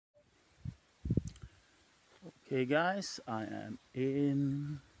Okay guys, I am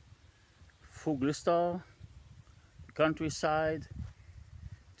in Fuglestad, countryside.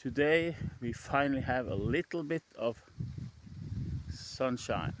 Today we finally have a little bit of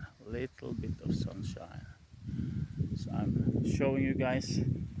sunshine. So I'm showing you guys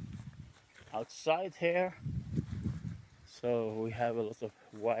outside here. So we have a lot of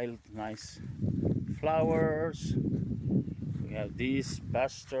wild, nice flowers. We have these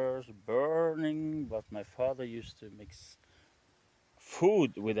basters burning, but my father used to mix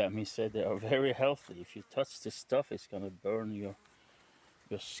food with them. He said they are very healthy. If you touch this stuff, it's gonna burn your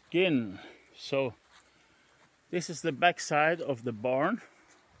skin. So this is the back side of the barn,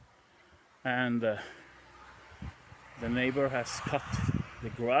 and the neighbor has cut the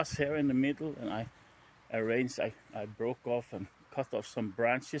grass here in the middle, and I broke off and cut off some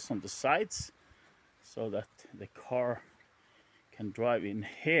branches on the sides so that the car can drive in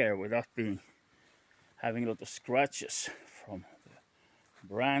here without having a lot of scratches from the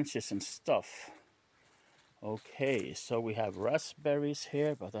branches and stuff. Okay, so we have raspberries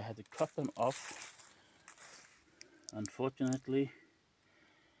here, but I had to cut them off, unfortunately.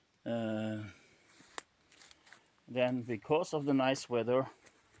 Then, because of the nice weather,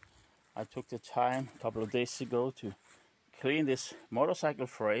 I took the time a couple of days ago to clean this motorcycle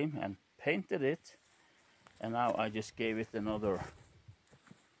frame and painted it. And now I just gave it another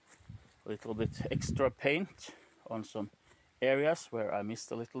little bit extra paint on some areas where I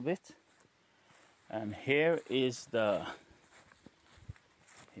missed a little bit. And here is the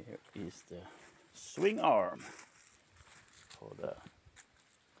swing arm for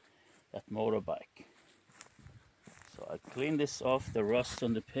that motorbike. So I cleaned this off the rust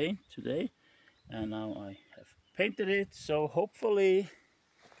on the paint today, and now I have painted it. So hopefully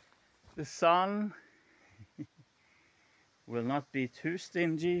the sun will not be too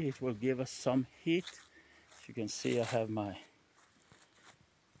stingy. It will give us some heat. As you can see, I have my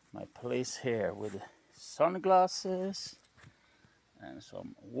place here with sunglasses and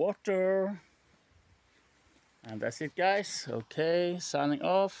some water. And that's it, guys. Okay, signing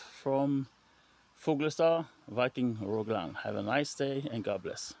off from Fuglestad, Viking Rogaland. Have a nice day and God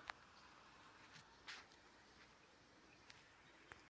bless.